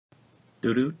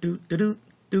Do do do do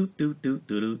do do do do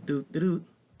do do do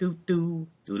do do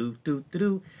do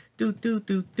do do do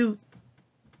do do.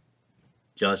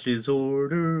 Josh's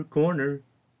Order Corner.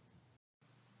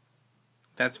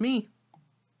 That's me.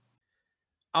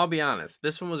 I'll be honest,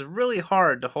 this one was really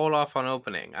hard to hold off on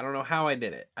opening. I don't know how I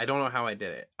did it.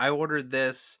 I ordered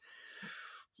this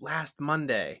last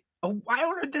Monday. Oh, I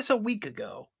ordered this a week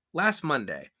ago. Last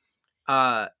Monday.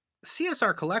 Uh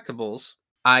CSR Collectibles.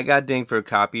 I got dinged for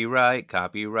copyright.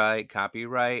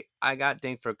 I got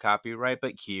dinged for copyright,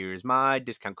 but here's my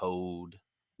discount code.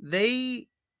 They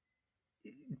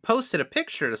posted a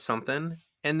picture to something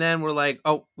and then we're like,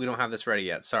 "Oh, we don't have this ready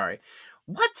yet. Sorry."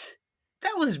 What?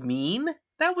 That was mean.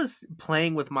 That was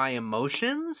playing with my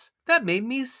emotions. That made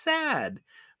me sad.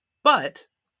 But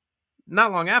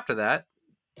not long after that,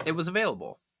 it was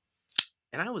available.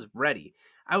 And I was ready.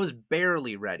 I was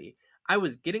barely ready. I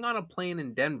was getting on a plane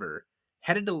in Denver,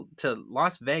 headed to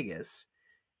Las Vegas,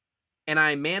 and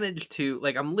I managed to,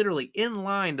 like, I'm literally in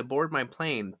line to board my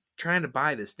plane trying to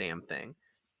buy this damn thing.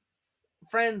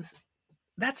 Friends,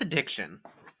 that's addiction.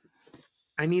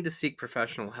 I need to seek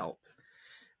professional help.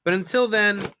 But until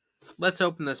then, let's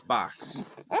open this box.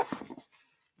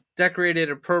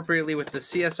 Decorated appropriately with the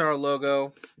CSR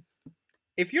logo.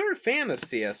 If you're a fan of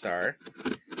CSR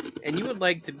and you would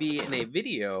like to be in a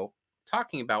video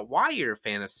talking about why you're a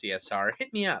fan of CSR,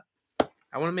 hit me up.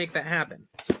 I want to make that happen.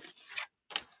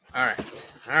 All right.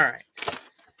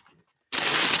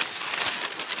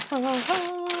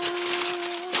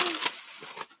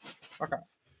 Okay.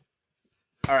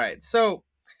 All right, so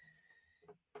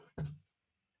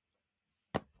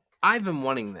I've been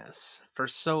wanting this for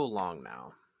so long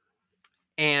now.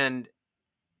 And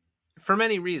for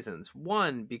many reasons.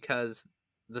 One, because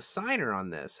the signer on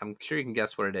this, I'm sure you can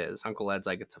guess what it is. Uncle Ed's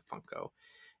like, it's a Funko.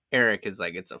 Eric is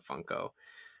like, it's a Funko.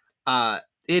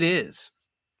 It is.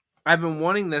 I've been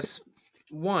wanting this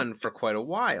one for quite a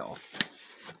while.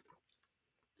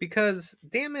 Because,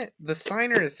 damn it, the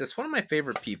signer is just one of my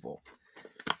favorite people.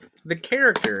 The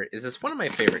character is just one of my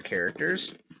favorite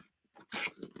characters.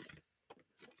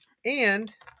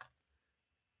 And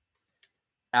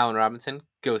Alan Robinson,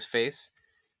 Ghostface.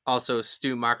 Also,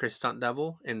 Stu Macher, Stunt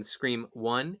Devil in Scream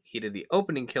 1. He did the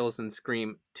opening kills in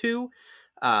Scream 2.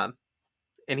 And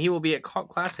he will be at Cult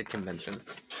Classic Convention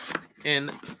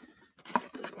in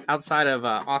outside of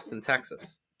Austin,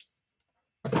 Texas.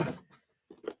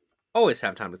 Always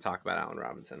have time to talk about Alan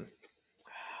Robinson.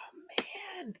 Oh,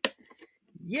 man.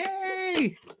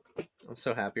 Yay! I'm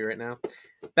so happy right now.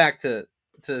 Back to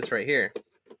this right here.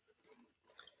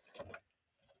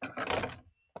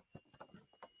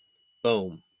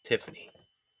 Boom, Tiffany.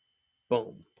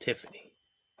 Boom, Tiffany.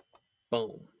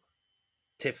 Boom,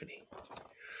 Tiffany.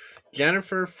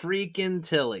 Jennifer freaking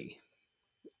Tilly.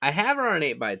 I have her on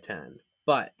 8x10,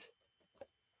 but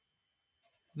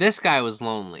this guy was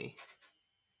lonely,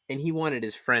 and he wanted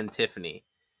his friend Tiffany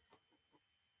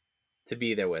to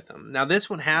be there with him. Now, this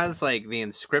one has, like, the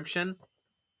inscription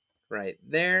right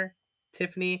there,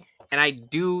 Tiffany, and I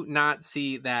do not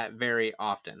see that very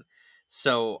often.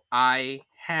 So I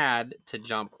had to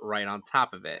jump right on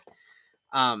top of it.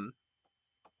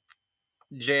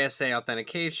 JSA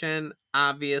authentication,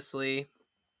 obviously.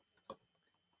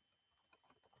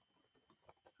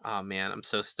 Oh man, I'm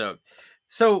so stoked.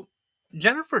 So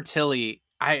Jennifer Tilly,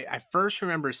 I first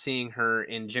remember seeing her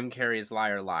in Jim Carrey's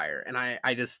Liar Liar, and I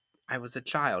was a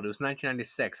child. It was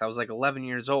 1996. I was like 11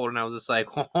 years old, and I was just like,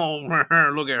 oh,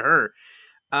 look at her.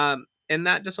 And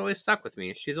that just always stuck with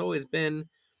me. She's always been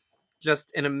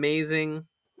just an amazing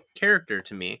character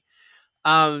to me.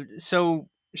 So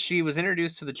she was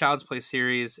introduced to the Child's Play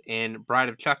series in Bride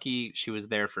of Chucky. She was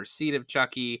there for Seed of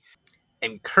Chucky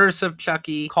and Curse of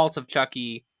Chucky, Cult of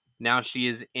Chucky. Now she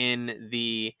is in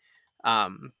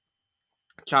um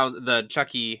the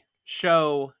Chucky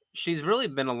show. She's really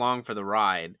been along for the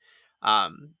ride. I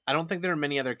don't think there are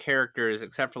many other characters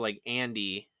except for like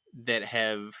Andy that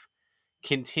have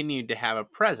continued to have a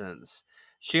presence.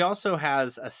 She also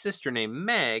has a sister named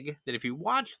Meg that if you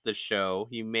watch the show,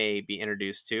 you may be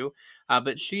introduced to.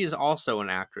 But she is also an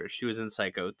actress. She was in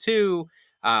Psycho 2,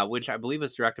 which I believe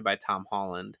was directed by Tom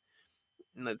Holland.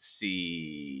 Let's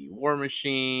see. War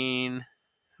Machine.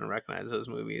 I don't recognize those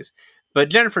movies. But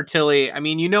Jennifer Tilly, I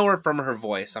mean, you know her from her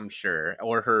voice, I'm sure,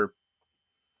 or her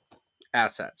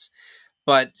assets.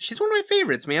 But she's one of my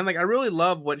favorites, man. Like, I really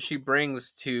love what she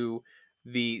brings to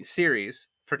the series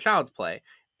for Child's Play.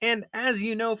 And as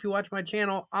you know, if you watch my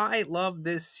channel, I love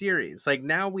this series. Like,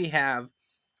 now we have,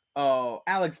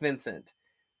 Alex Vincent,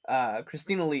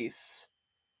 Christina Leese,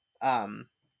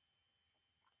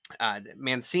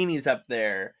 Mancini's up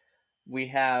there.